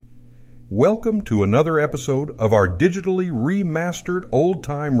Welcome to another episode of our digitally remastered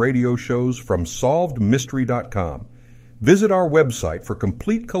old-time radio shows from SolvedMystery.com. Visit our website for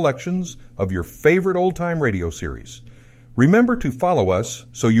complete collections of your favorite old-time radio series. Remember to follow us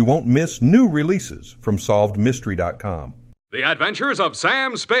so you won't miss new releases from SolvedMystery.com. The Adventures of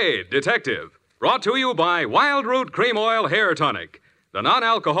Sam Spade, Detective, brought to you by Wild Root Cream Oil Hair Tonic, the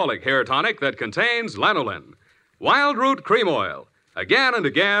non-alcoholic hair tonic that contains lanolin. Wild Root Cream Oil, again and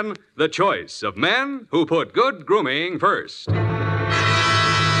again, the choice of men who put good grooming first.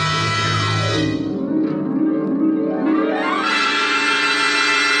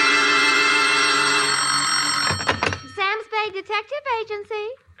 Sam Spade Detective Agency.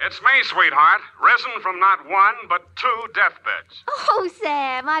 It's me, sweetheart. Risen from not one, but two deathbeds. Oh,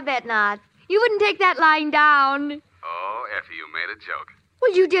 Sam, I bet not. You wouldn't take that lying down. Oh, Effie, you made a joke.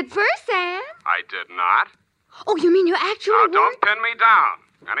 Well, you did first, Sam. I did not. Oh, you mean you actually Now, were? don't pin me down.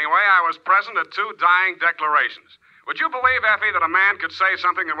 Anyway, I was present at two dying declarations. Would you believe, Effie, that a man could say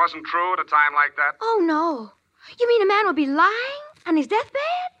something that wasn't true at a time like that? Oh, no. You mean a man would be lying on his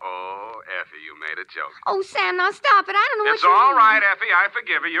deathbed? Oh, Effie, you made a joke. Oh, Sam, now stop it. I don't know It's what you all mean. right, Effie. I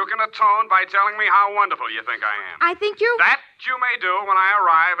forgive you. You can atone by telling me how wonderful you think I am. I think you're... That you may do when I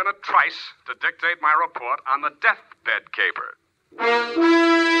arrive in a trice to dictate my report on the deathbed caper.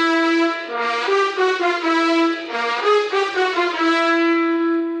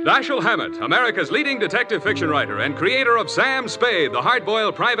 Dashiell Hammett, America's leading detective fiction writer and creator of Sam Spade, the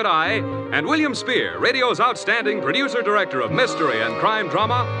hard-boiled private eye, and William Spear, radio's outstanding producer-director of mystery and crime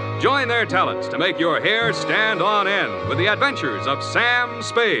drama, join their talents to make your hair stand on end with the adventures of Sam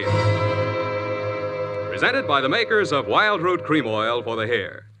Spade. Presented by the makers of Wild Root Cream Oil for the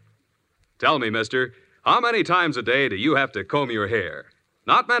hair. Tell me, mister, how many times a day do you have to comb your hair?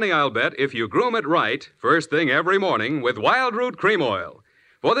 Not many, I'll bet, if you groom it right, first thing every morning with Wild Root Cream Oil.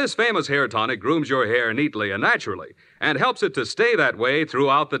 For this famous hair tonic grooms your hair neatly and naturally and helps it to stay that way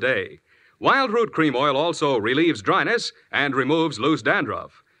throughout the day. Wild Root Cream Oil also relieves dryness and removes loose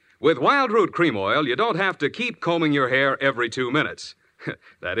dandruff. With Wild Root Cream Oil, you don't have to keep combing your hair every 2 minutes.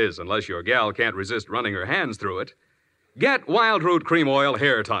 That is, unless your gal can't resist running her hands through it. Get Wild Root Cream Oil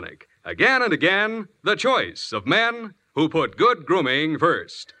Hair Tonic. Again and again, the choice of men who put good grooming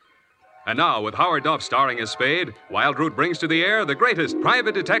first. And now, with Howard Duff starring as Spade, Wild Root brings to the air the greatest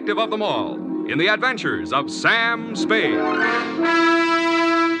private detective of them all in the adventures of Sam Spade.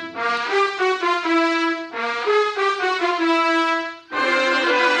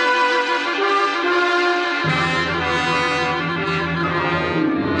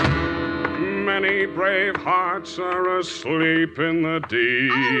 Many brave hearts are asleep in the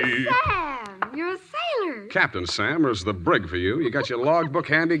deep. Oh, Sam, you're a sailor. Captain Sam, is the brig for you. You got your logbook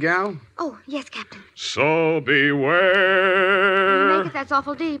handy, gal? Oh, yes, Captain. So beware. Make it, that's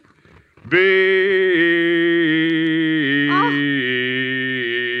awful deep.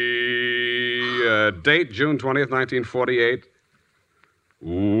 Date, June 20th, 1948.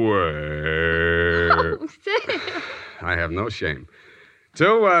 Where? Oh, Sam. I have no shame.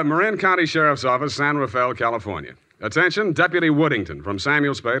 To Marin County Sheriff's Office, San Rafael, California. Attention, Deputy Woodington from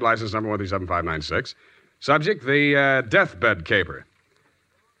Samuel Spade, license number 137596. Subject, the deathbed caper.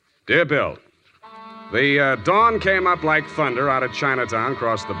 Dear Bill, the dawn came up like thunder out of Chinatown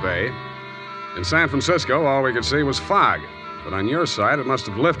across the bay. In San Francisco, all we could see was fog. But on your side, it must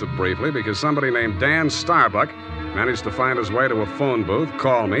have lifted briefly because somebody named Dan Starbuck managed to find his way to a phone booth,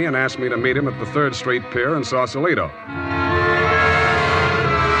 call me, and ask me to meet him at the 3rd Street Pier in Sausalito.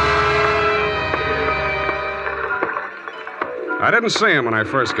 I didn't see him when I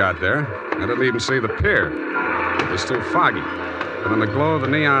first got there. I didn't even see the pier. It was too foggy. But in the glow of the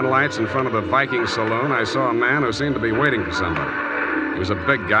neon lights in front of the Viking Saloon, I saw a man who seemed to be waiting for somebody. He was a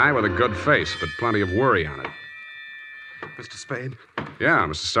big guy with a good face, but plenty of worry on it. Mr. Spade? Yeah,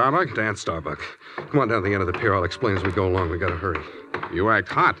 Mr. Starbuck? Dan Starbuck. Come on down to the end of the pier. I'll explain as we go along. We gotta hurry. You act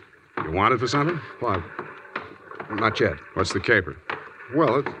hot. You wanted for something? Well, not yet. What's the caper?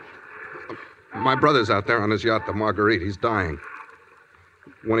 Well, my brother's out there on his yacht, the Marguerite. He's dying.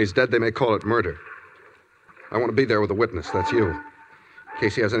 When he's dead, they may call it murder. I want to be there with a witness. That's you. In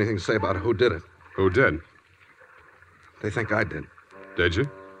case he has anything to say about who did it. Who did? They think I did. Did you?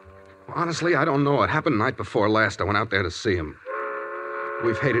 Well, honestly, I don't know. It happened the night before last. I went out there to see him.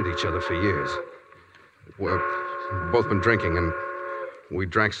 We've hated each other for years. We've both been drinking, and we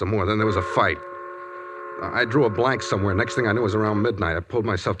drank some more. Then there was a fight. I drew a blank somewhere. Next thing I knew, it was around midnight. I pulled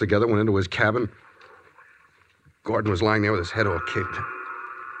myself together, went into his cabin. Gordon was lying there with his head all kicked.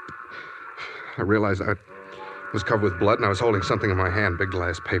 I realized I was covered with blood, and I was holding something in my hand, big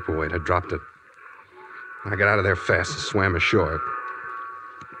glass paperweight. I dropped it. I got out of there fast and swam ashore.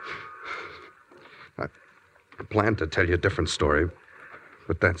 I planned to tell you a different story,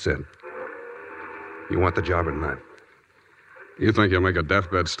 but that's it. You want the job or not? You think you'll make a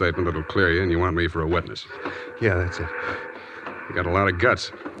deathbed statement that'll clear you, and you want me for a witness. Yeah, that's it. You got a lot of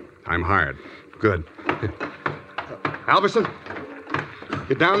guts. I'm hired. Good. Halverson?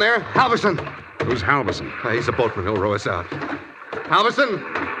 You down there? Halverson! Who's Halverson? He's a boatman. He'll row us out. Halverson?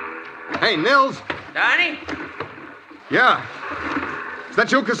 Hey, Nils? Donnie? Yeah. Is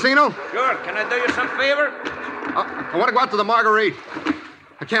that you, Casino? Sure. Can I do you some favor? I want to go out to the Marguerite.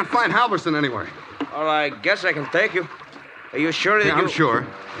 I can't find Halverson anywhere. Well, I guess I can take you. Are you sure that Yeah, you... I'm sure.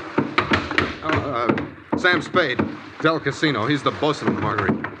 Sam Spade, Del Casino. He's the bosun of the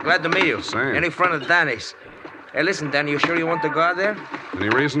Marguerite. Glad to meet you. Sam. Any friend of Danny's. Hey, listen, Danny, you sure you want to go out there? Any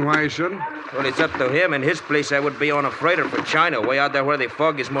reason why he shouldn't? Well, it's up to him. In his place, I would be on a freighter for China, way out there where the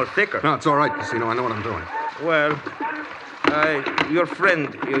fog is more thicker. No, it's all right, Casino. I know what I'm doing. Well, your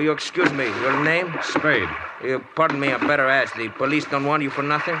friend, you excuse me, your name? Spade. You pardon me, I better ask. The police don't want you for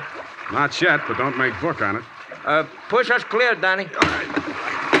nothing? Not yet, but don't make book on it. Push us clear, Danny. All right.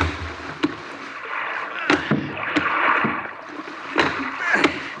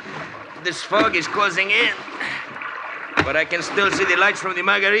 This fog is closing in, but I can still see the lights from the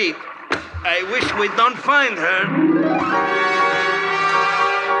Marguerite. I wish we don't find her.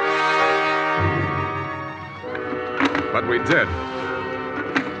 But we did.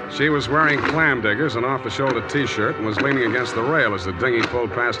 She was wearing clam diggers, an off-the-shoulder T-shirt, and was leaning against the rail as the dinghy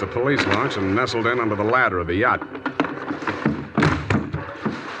pulled past a police launch and nestled in under the ladder of the yacht.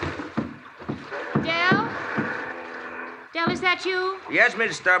 Del? Del, is that you? Yes,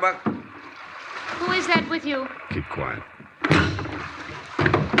 Miss Starbuck. Who is that with you? Keep quiet.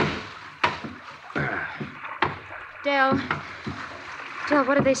 Del,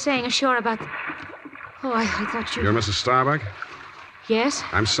 what are they saying ashore about... Oh, I thought you... You're Mrs. Starbuck? Yes?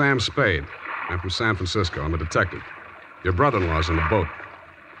 I'm Sam Spade. I'm from San Francisco. I'm a detective. Your brother-in-law's in the boat.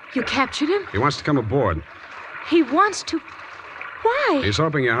 You captured him? He wants to come aboard. He wants to... Why? He's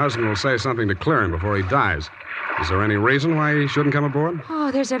hoping your husband will say something to clear him before he dies. Is there any reason why he shouldn't come aboard?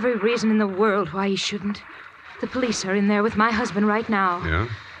 Oh, there's every reason in the world why he shouldn't. The police are in there with my husband right now. Yeah?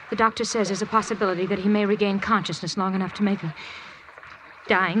 The doctor says there's a possibility that he may regain consciousness long enough to make a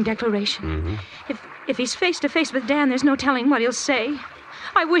dying declaration. Mm-hmm. If he's face to face with Dan, there's no telling what he'll say.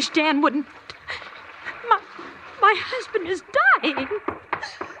 I wish Dan wouldn't. My husband is dying.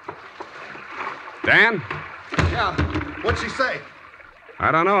 Dan? Yeah. What'd she say?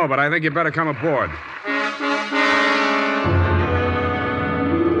 I don't know, but I think you better come aboard.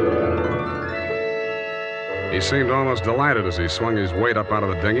 He seemed almost delighted as he swung his weight up out of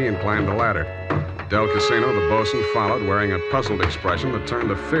the dinghy and climbed the ladder. Del Casino, the bosun, followed, wearing a puzzled expression that turned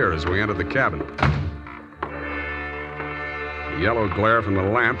to fear as we entered the cabin. The yellow glare from the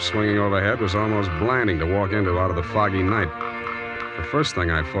lamp swinging overhead was almost blinding to walk into out of the foggy night. The first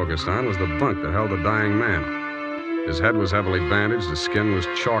thing I focused on was the bunk that held the dying man. His head was heavily bandaged, his skin was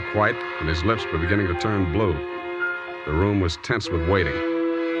chalk white, and his lips were beginning to turn blue. The room was tense with waiting.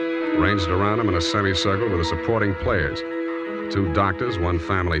 Ranged around him in a semicircle were the supporting players. 2 doctors, 1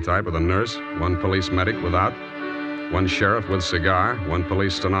 family type with a nurse, 1 police medic without, 1 sheriff with cigar, 1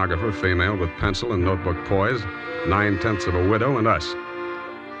 police stenographer, female with pencil and notebook poised, 9/10 of a widow, and us.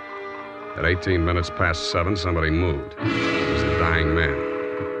 At 18 minutes past 7, somebody moved. It was the dying man.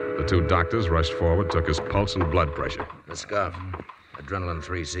 The 2 doctors rushed forward, took his pulse and blood pressure. The scarf. Adrenaline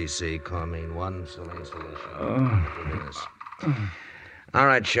 3cc, Carmine 1, saline solution. All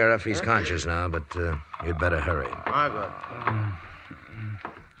right, Sheriff, he's conscious now, but you'd better hurry. Margaret.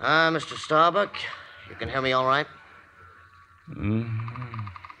 Mr. Starbuck, you can hear me all right?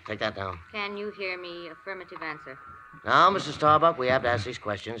 Take that down. Can you hear me? Affirmative answer. Now, Mr. Starbuck, we have to ask these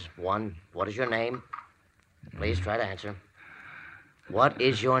questions. 1, what is your name? Please try to answer. What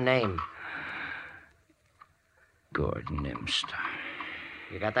is your name? Gordon M. Starr.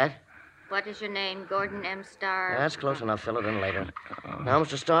 You got that? What is your name? Gordon M. Starr. That's close enough. Fill it in later. Now,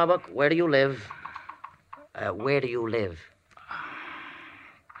 Mr. Starbuck, where do you live? Where do you live?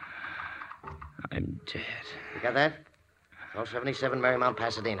 I'm dead. You got that? 1277 Marymount,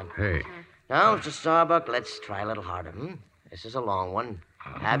 Pasadena. Hey, Now, Mr. Starbuck, let's try a little harder. This is a long one.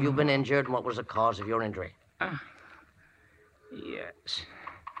 Have you been injured, and what was the cause of your injury? Yes.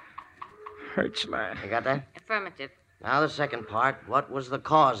 Hurts like... You got that? Affirmative. Now, the second part. What was the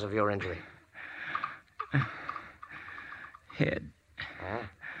cause of your injury? Head. Huh?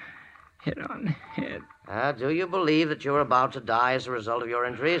 Hit on the head. Do you believe that you're about to die as a result of your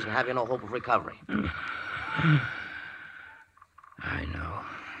injuries, and have you no hope of recovery? I know.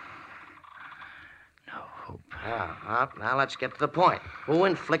 No hope. Now let's get to the point. Who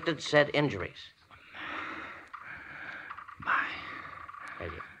inflicted said injuries? Hey,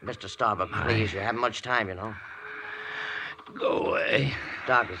 Mr. Starbuck, please. You haven't much time, you know. Go away.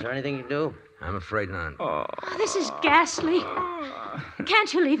 Doc, is there anything you can do? I'm afraid not. Oh, this is ghastly.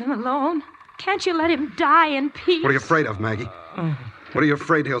 Can't you leave him alone? Can't you let him die in peace? What are you afraid of, Maggie? What are you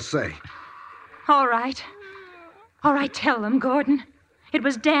afraid he'll say? All right. All right, tell them, Gordon. It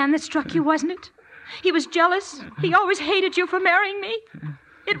was Dan that struck you, wasn't it? He was jealous. He always hated you for marrying me.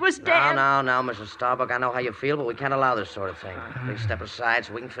 It was Dan. Now, Mrs. Starbuck, I know how you feel, but we can't allow this sort of thing. Please step aside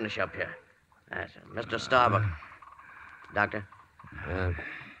so we can finish up here. That's it. Mr. Starbuck. Doctor?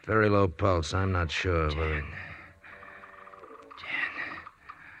 Very low pulse. I'm not sure whether... Dan.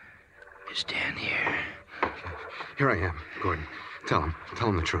 Is Dan here? Here I am, Gordon. Tell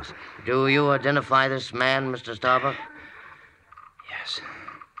him the truth. Do you identify this man, Mr. Starbuck? Yes.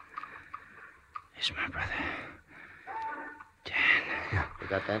 He's my brother. Dan. Yeah. You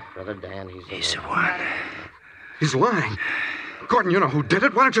got that, Brother Dan? He's the one. He's lying. Gordon, you know who did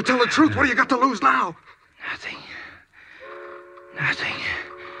it. Why don't you tell the truth? What do you got to lose now? Nothing.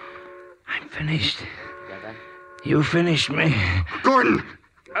 I'm finished. You got that? You finished me. Gordon!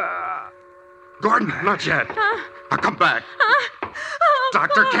 Gordon, not yet. Now come back.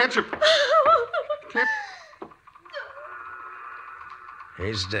 Doctor, can't you...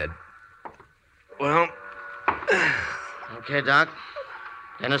 He's dead. Well... Okay, Doc.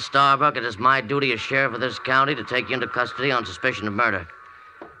 Dennis Starbuck, it is my duty as sheriff of this county to take you into custody on suspicion of murder.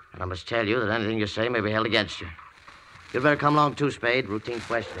 And I must tell you that anything you say may be held against you. You'd better come along, too, Spade. Routine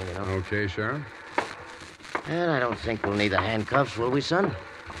questioning, you know. Okay, Sheriff. And I don't think we'll need the handcuffs, will we, son?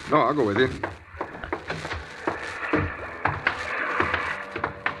 No, I'll go with you.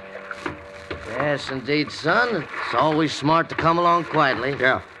 Yes, indeed, son. It's always smart to come along quietly.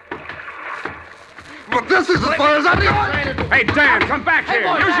 Yeah. But this is as far as I'm going. Hey, Dan, come back here.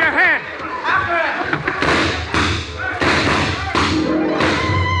 Use your head.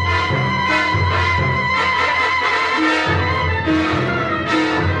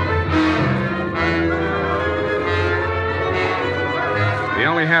 He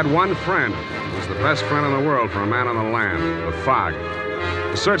only had one friend. He was the best friend in the world for a man on the land, the fog.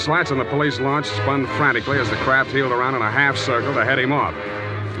 The searchlights on the police launch spun frantically as the craft heeled around in a half circle to head him off.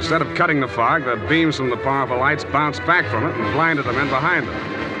 Instead of cutting the fog, the beams from the powerful lights bounced back from it and blinded the men behind them.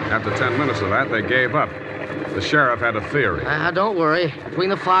 After 10 minutes of that, they gave up. The sheriff had a theory. Don't worry. Between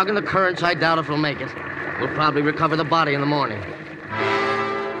the fog and the currents, I doubt if we'll make it. We'll probably recover the body in the morning.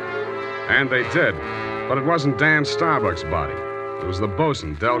 And they did. But it wasn't Dan Starbuck's body. It was the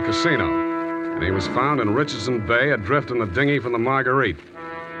bosun, Del Casino. And he was found in Richardson Bay, adrift in the dinghy from the Marguerite.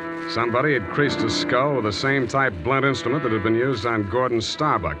 Somebody had creased his skull with the same type blunt instrument that had been used on Gordon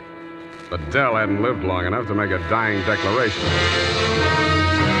Starbuck. But Dell hadn't lived long enough to make a dying declaration.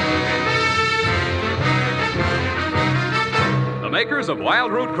 The makers of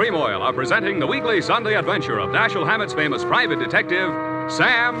Wild Root Cream Oil are presenting the weekly Sunday adventure of Dashiell Hammett's famous private detective,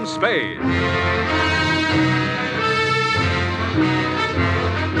 Sam Spade.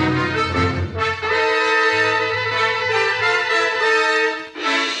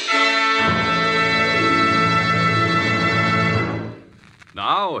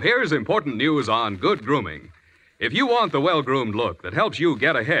 Now, here's important news on good grooming. If you want the well-groomed look that helps you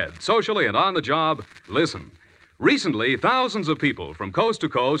get ahead, socially and on the job, listen. Recently, thousands of people from coast to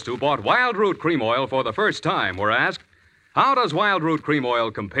coast who bought Wild Root Cream Oil for the first time were asked, how does Wild Root Cream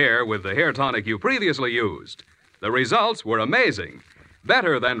Oil compare with the hair tonic you previously used? The results were amazing.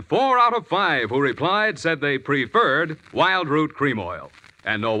 Better than 4 out of 5 who replied said they preferred Wild Root Cream Oil.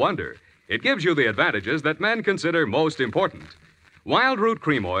 And no wonder. It gives you the advantages that men consider most important. Wild Root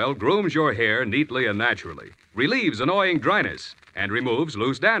Cream Oil grooms your hair neatly and naturally, relieves annoying dryness, and removes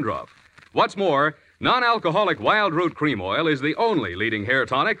loose dandruff. What's more, non-alcoholic Wild Root Cream Oil is the only leading hair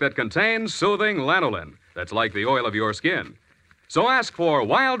tonic that contains soothing lanolin, that's like the oil of your skin. So ask for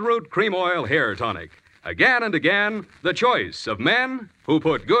Wild Root Cream Oil Hair Tonic. Again and again, the choice of men who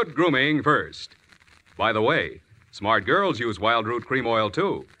put good grooming first. By the way, smart girls use Wild Root Cream Oil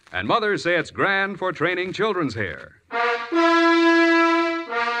too, and mothers say it's grand for training children's hair.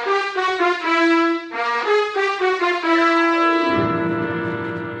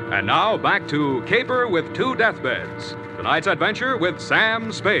 And now back to Caper with 2 Deathbeds. Tonight's adventure with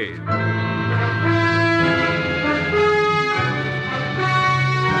Sam Spade.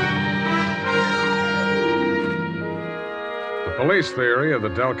 The police theory of the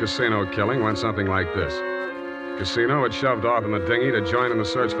Del Casino killing went something like this. Casino had shoved off in the dinghy to join in the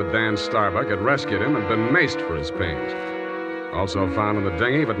search for Dan Starbuck, had rescued him, and been maced for his pains. Also found in the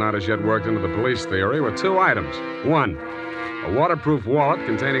dinghy, but not as yet worked into the police theory, were 2 items. 1, a waterproof wallet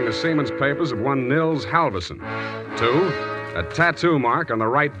containing the seaman's papers of one Nils Halverson. 2, a tattoo mark on the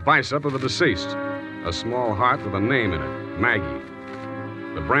right bicep of the deceased. A small heart with a name in it, Maggie.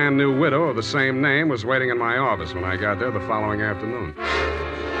 The brand new widow of the same name was waiting in my office when I got there the following afternoon.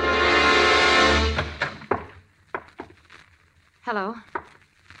 Hello.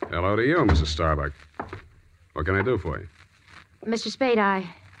 Hello to you, Mrs. Starbuck. What can I do for you? Mr. Spade,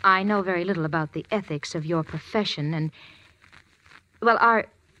 I know very little about the ethics of your profession, and... Well,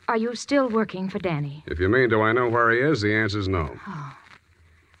 are you still working for Danny? If you mean, do I know where he is, the answer's no. Oh.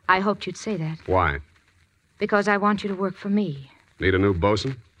 I hoped you'd say that. Why? Because I want you to work for me. Need a new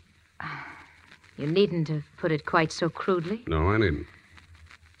bosun? You needn't have put it quite so crudely. No, I needn't.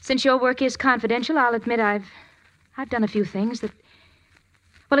 Since your work is confidential, I'll admit I've done a few things that...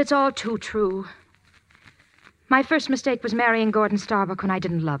 Well, it's all too true. My first mistake was marrying Gordon Starbuck when I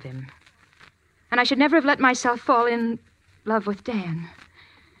didn't love him. And I should never have let myself fall in love with Dan.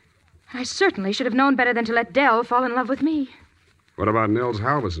 I certainly should have known better than to let Dell fall in love with me. What about Nils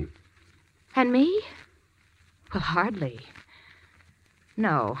Halverson? And me? Well, hardly.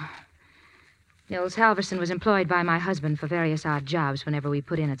 No. Nils Halverson was employed by my husband for various odd jobs whenever we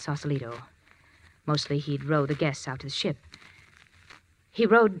put in at Sausalito. Mostly he'd row the guests out to the ship. He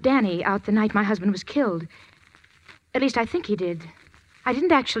rowed Danny out the night my husband was killed. At least I think he did. I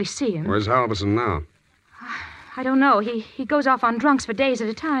didn't actually see him. Where's Halverson now? I don't know. He goes off on drunks for days at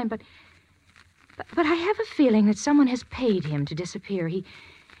a time, but I have a feeling that someone has paid him to disappear.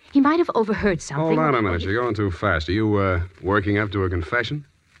 He might have overheard something. Hold on a minute. You're going too fast. Are you, working up to a confession?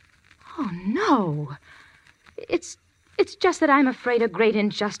 Oh, no. It's just that I'm afraid a great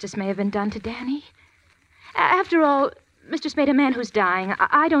injustice may have been done to Danny. After all, Mr. Spade, a man who's dying,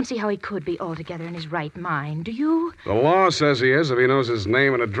 I don't see how he could be altogether in his right mind. Do you? The law says he is if he knows his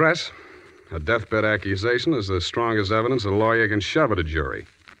name and address. A deathbed accusation is the strongest evidence a lawyer can shove at a jury.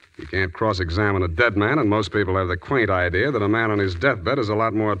 You can't cross-examine a dead man, and most people have the quaint idea that a man on his deathbed is a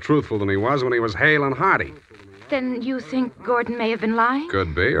lot more truthful than he was when he was hale and hearty. Then you think Gordon may have been lying?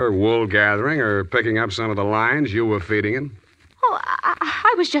 Could be, or wool gathering, or picking up some of the lines you were feeding him. Oh,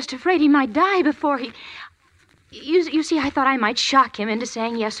 I was just afraid he might die before he... You see, I thought I might shock him into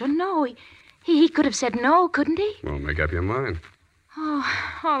saying yes or no. He could have said no, couldn't he? Well, make up your mind.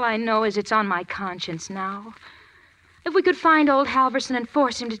 Oh, all I know is it's on my conscience now. If we could find old Halverson and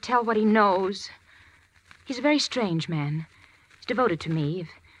force him to tell what he knows. He's a very strange man. He's devoted to me.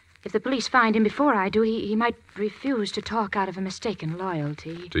 If the police find him before I do, he might refuse to talk out of a mistaken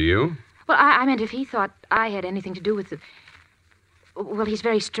loyalty. To you? Well, I meant if he thought I had anything to do with the... Well, he's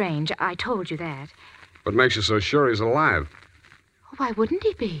very strange. I told you that. What makes you so sure he's alive? Why wouldn't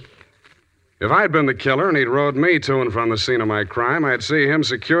he be? If I'd been the killer and he'd rode me to and from the scene of my crime, I'd see him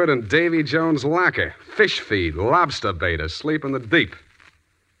secured in Davy Jones' locker. Fish feed, lobster bait, asleep in the deep.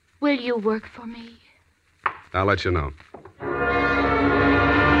 Will you work for me? I'll let you know.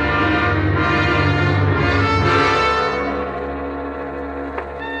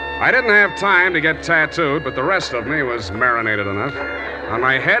 I didn't have time to get tattooed, but the rest of me was marinated enough. On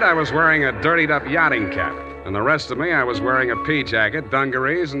my head, I was wearing a dirtied-up yachting cap. And the rest of me, I was wearing a pea jacket,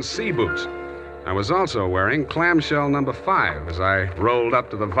 dungarees, and sea boots. I was also wearing clamshell number 5 as I rolled up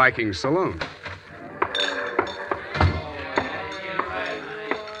to the Viking saloon.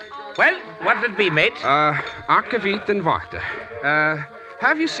 Well, what'll it be, mate? Akavit and Varta.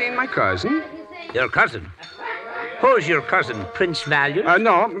 Have you seen my cousin? Your cousin? Who's your cousin, Prince Valiant?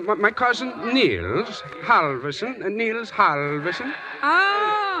 No, my cousin Niels Halverson. Niels Halverson.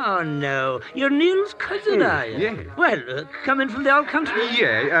 Oh, no. You're Neil's cousin, are you? Yeah. Well, coming from the old country?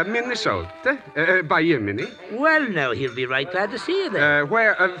 Yeah, Minnesota. By Yemeni. Well, no, he'll be right glad to see you there.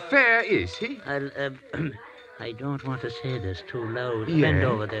 Where is he? I don't want to say this too loud. Yeah. Bend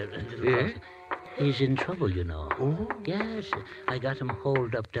over there. Yeah? He's in trouble, you know. Oh? Yes, I got him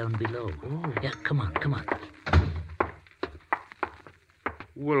holed up down below. Oh. Yeah, come on.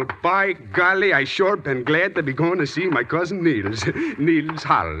 Well, by golly, I sure been glad to be going to see my cousin Niels. Niels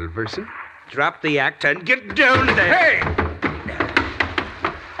Halverson. Drop the act and get down there. Hey!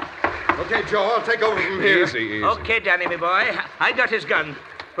 Okay, Joe, I'll take over from here. Easy. Okay, Danny, my boy. I got his gun.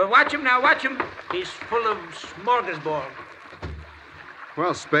 But watch him now, watch him. He's full of smorgasbord.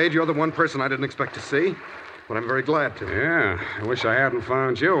 Well, Spade, you're the one person I didn't expect to see. But I'm very glad to. Yeah, I wish I hadn't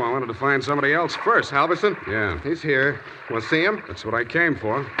found you. I wanted to find somebody else first. Halverson? Yeah. He's here. Want to see him? That's what I came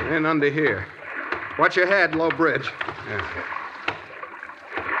for. In under here. Watch your head, low bridge. Yeah.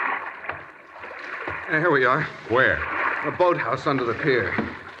 Here we are. Where? A boathouse under the pier.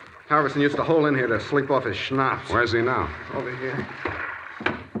 Harrison used to hole in here to sleep off his schnapps. Where's he now? Over here.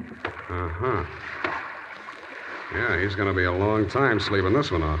 Uh-huh. Yeah, he's going to be a long time sleeping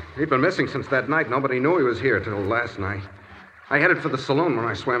this one off. He'd been missing since that night. Nobody knew he was here till last night. I headed for the saloon when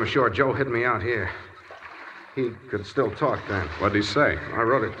I swam ashore. Joe hid me out here. He could still talk then. What'd he say? I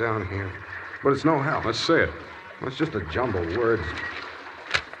wrote it down here. But it's no help. Let's see it. It's just a jumble of words.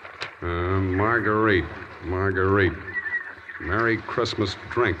 Marguerite. Merry Christmas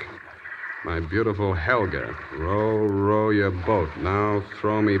drink. My beautiful Helga. Row, row your boat. Now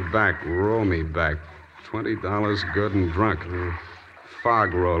throw me back. Row me back. $20 good and drunk.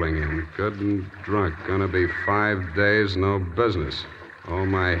 Fog rolling in. Good and drunk. Gonna be 5 days, no business. Oh,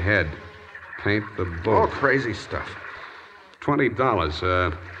 my head. Paint the boat. All crazy stuff.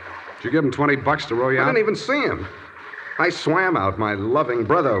 $20. Did you give him $20 to row you out? I didn't even see him. I swam out. My loving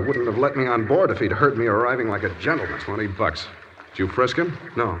brother wouldn't have let me on board if he'd heard me arriving like a gentleman. $20. Did you frisk him?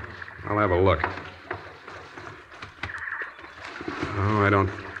 No. I'll have a look. Oh, I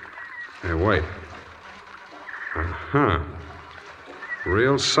don't... Hey, wait. Uh-huh.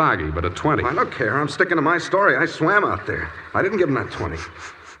 Real soggy, but a 20. I don't care. I'm sticking to my story. I swam out there. I didn't give him that 20.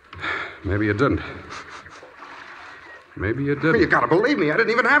 Maybe you didn't. Maybe you didn't. You gotta believe me. I didn't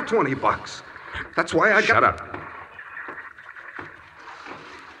even have $20. That's why I got... Shut up.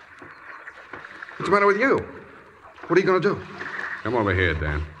 What's the matter with you? What are you gonna do? Come over here,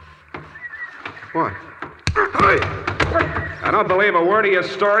 Dan. What? I don't believe a word of your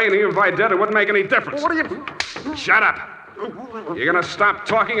story, and even if I did, it wouldn't make any difference. What are you... Shut up. You're gonna stop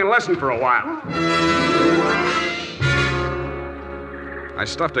talking and listen for a while. I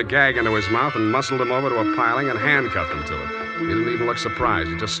stuffed a gag into his mouth and muscled him over to a piling and handcuffed him to it. He didn't even look surprised.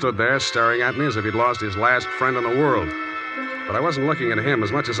 He just stood there staring at me as if he'd lost his last friend in the world. But I wasn't looking at him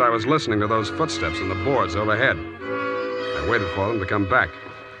as much as I was listening to those footsteps in the boards overhead. I waited for them to come back.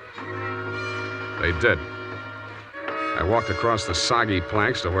 They did. I walked across the soggy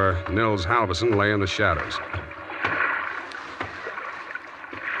planks to where Nils Halverson lay in the shadows.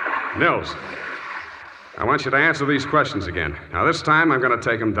 Nils, I want you to answer these questions again. Now, this time, I'm going to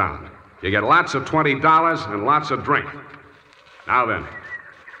take them down. You get lots of $20 and lots of drink. Now then,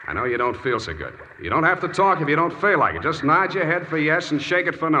 I know you don't feel so good. You don't have to talk if you don't feel like it. Just nod your head for yes and shake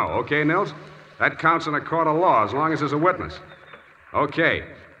it for no. Okay, Nils? That counts in a court of law as long as there's a witness. Okay.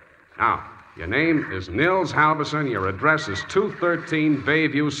 Now, your name is Nils Halverson. Your address is 213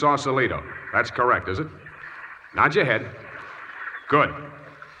 Bayview, Sausalito. That's correct, is it? Nod your head. Good.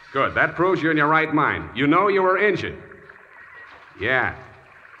 Good. That proves you're in your right mind. You know you were injured. Yeah.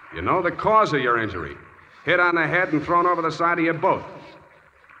 You know the cause of your injury. Hit on the head and thrown over the side of your boat.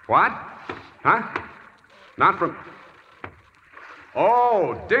 What? Huh? Not from...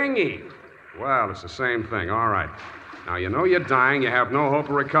 Oh, dinghy. Well, it's the same thing. All right. Now, you know you're dying. You have no hope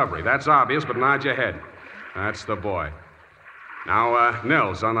of recovery. That's obvious, but nod your head. That's the boy. Now,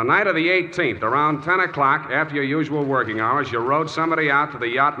 Nils, on the night of the 18th, around 10 o'clock, after your usual working hours, you rowed somebody out to the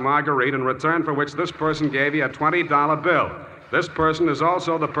yacht Marguerite, in return for which this person gave you a $20 bill. This person is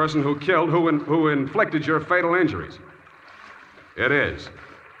also the person who killed, who inflicted your fatal injuries. It is.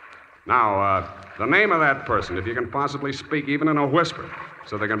 Now, the name of that person, if you can possibly speak even in a whisper,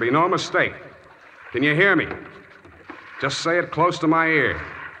 so there can be no mistake. Can you hear me? Just say it close to my ear.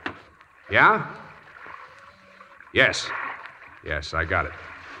 Yeah? Yes. Yes, I got it.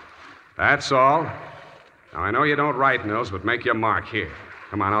 That's all. Now, I know you don't write, Nils, but make your mark here.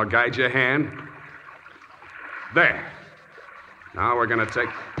 Come on, I'll guide your hand. There. Now we're going to take...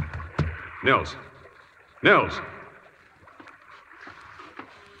 Nils. Nils.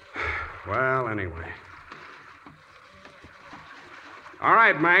 Well, anyway. All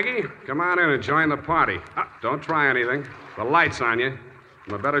right, Maggie. Come on in and join the party. Don't try anything. The light's on you.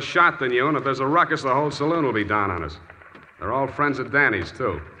 I'm a better shot than you, and if there's a ruckus, the whole saloon will be down on us. They're all friends of Danny's,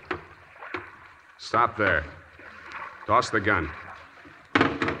 too. Stop there. Toss the gun.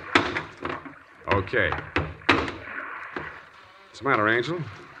 Okay. What's the matter, Angel?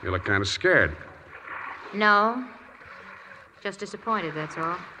 You look kind of scared. No. Just disappointed, that's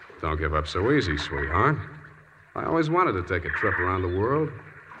all. Don't give up so easy, sweetheart. I always wanted to take a trip around the world.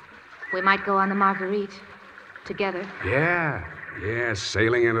 We might go on the Marguerite. Together. Yeah,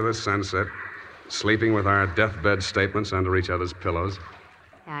 sailing into the sunset. Sleeping with our deathbed statements under each other's pillows.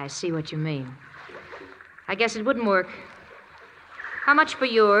 I see what you mean. I guess it wouldn't work. How much for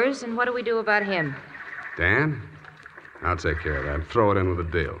yours, and what do we do about him? Dan? I'll take care of that. Throw it in with a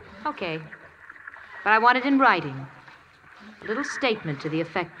deal. Okay. But I want it in writing. A little statement to the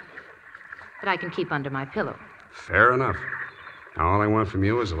effect that I can keep under my pillow. Fair enough. Now, all I want from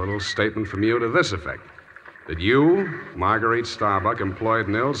you is a little statement from you to this effect. that you, Marguerite Starbuck, employed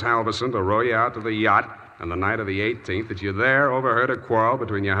Nils Halverson to row you out to the yacht on the night of the 18th, that you there overheard a quarrel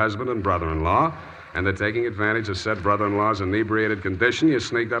between your husband and brother-in-law, and that taking advantage of said brother-in-law's inebriated condition, you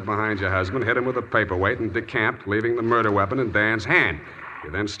sneaked up behind your husband, hit him with a paperweight, and decamped, leaving the murder weapon in Dan's hand.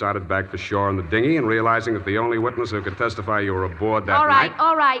 You then started back for shore in the dinghy, and realizing that the only witness who could testify you were aboard that night...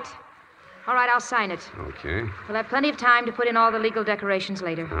 All right. All right, I'll sign it. Okay. We'll have plenty of time to put in all the legal decorations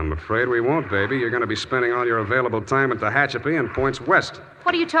later. I'm afraid we won't, baby. You're going to be spending all your available time at Tehachapi and points west.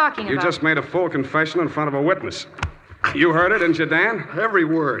 What are you talking about? You just made a full confession in front of a witness. You heard it, didn't you, Dan? Every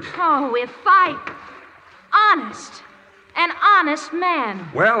word. Oh, if I... Honest. An honest man.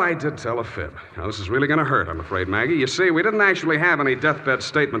 Well, I did tell a fib. Now, this is really going to hurt, I'm afraid, Maggie. You see, we didn't actually have any deathbed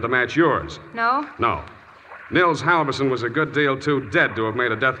statement to match yours. No? No. Nils Halverson was a good deal too dead to have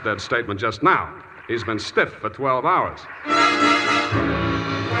made a deathbed statement just now. He's been stiff for 12 hours.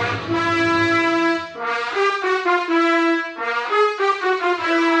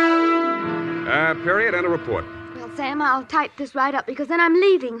 Period, and a report. Well, Sam, I'll type this right up because then I'm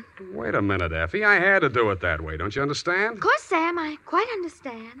leaving. Wait a minute, Effie. I had to do it that way. Don't you understand? Of course, Sam, I quite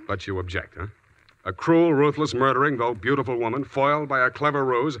understand. But you object, huh? A cruel, ruthless, murdering, though beautiful woman, foiled by a clever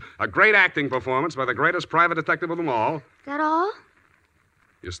ruse, a great acting performance by the greatest private detective of them all. Is that all?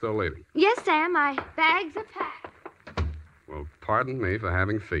 You're still leaving. Yes, Sam, my bags are packed. Well, pardon me for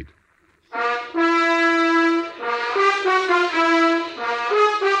having feet.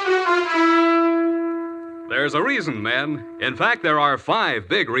 There's a reason, men. In fact, there are 5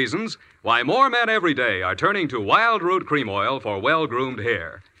 big reasons why more men every day are turning to Wild Root Cream Oil for well-groomed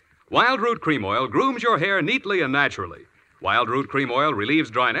hair. Wild Root Cream Oil grooms your hair neatly and naturally. Wild Root Cream Oil relieves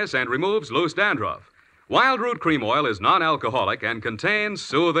dryness and removes loose dandruff. Wild Root Cream Oil is non-alcoholic and contains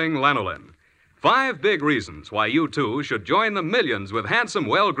soothing lanolin. 5 big reasons why you, too, should join the millions with handsome,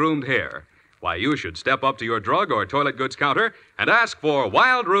 well-groomed hair. Why you should step up to your drug or toilet goods counter and ask for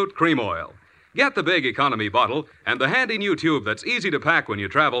Wild Root Cream Oil. Get the big economy bottle and the handy new tube that's easy to pack when you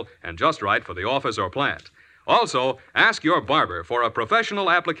travel and just right for the office or plant. Also, ask your barber for a professional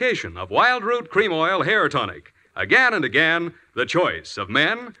application of Wild Root Cream Oil Hair Tonic. Again and again, the choice of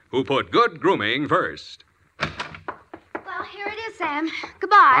men who put good grooming first. Well, here it is, Sam.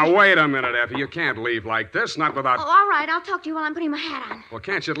 Goodbye. Now, wait a minute, Effie. You can't leave like this, not without... Oh, all right. I'll talk to you while I'm putting my hat on. Well,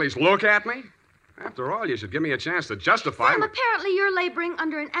 can't you at least look at me? After all, you should give me a chance to justify... Sam, apparently you're laboring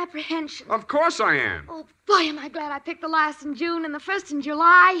under an apprehension. Of course I am. Oh, boy, am I glad I picked the last in June and the first in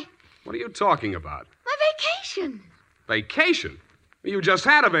July. What are you talking about? My vacation. Vacation? You just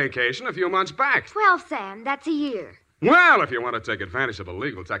had a vacation a few months back. 12, Sam. That's a year. Well, if you want to take advantage of the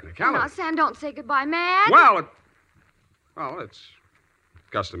legal technicality... Now, Sam, don't say goodbye, man. Well, it's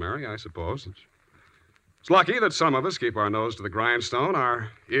customary, I suppose. It's lucky that some of us keep our nose to the grindstone,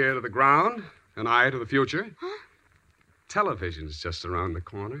 our ear to the ground, an eye to the future. Huh? Television's just around the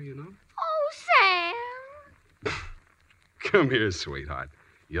corner, you know. Oh, Sam. Come here, sweetheart.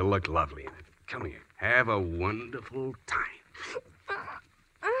 You look lovely in it. Come here. Have a wonderful time.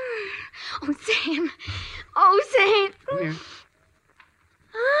 Oh, Sam. Oh, Sam. Come here.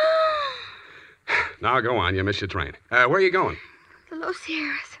 Now, go on. You missed your train. Where are you going? The Los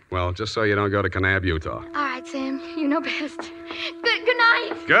Sierras. Well, just so you don't go to Kanab, Utah. All right, Sam. You know best. Good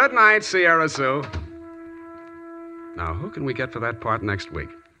night. Good night, Sierra Sue. Now, who can we get for that part next week?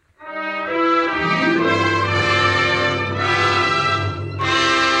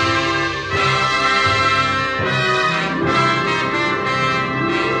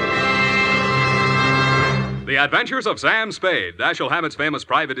 The Adventures of Sam Spade, Dashiell Hammett's famous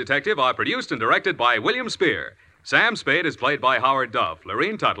private detective, are produced and directed by William Spear. Sam Spade is played by Howard Duff.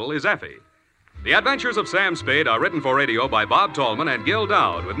 Lorene Tuttle is Effie. The Adventures of Sam Spade are written for radio by Bob Tallman and Gil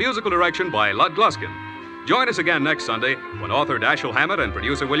Dowd, with musical direction by Lud Gluskin. Join us again next Sunday when author Dashiell Hammett and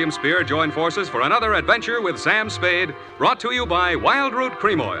producer William Spear join forces for another adventure with Sam Spade, brought to you by Wild Root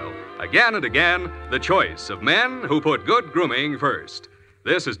Cream Oil. Again and again, the choice of men who put good grooming first.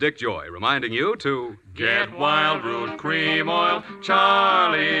 This is Dick Joy reminding you to... Get Wild Root Cream Oil,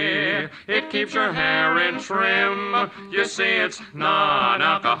 Charlie. It keeps your hair in trim. You see, it's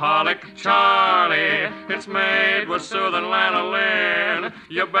non-alcoholic, Charlie. It's made with soothing lanolin.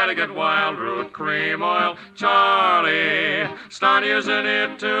 You better get Wild Root Cream Oil, Charlie. Start using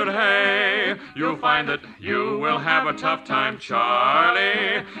it today. You'll find that you will have a tough time,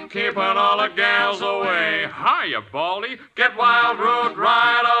 Charlie, keeping all the gals away. Hiya, Baldy. Get Wild Root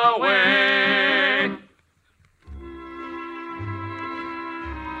right away.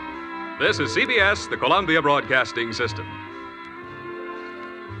 This is CBS, the Columbia Broadcasting System.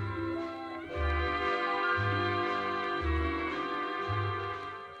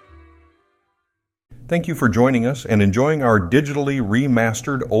 Thank you for joining us and enjoying our digitally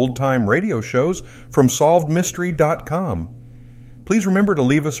remastered old-time radio shows from SolvedMystery.com. Please remember to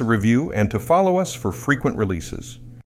leave us a review and to follow us for frequent releases.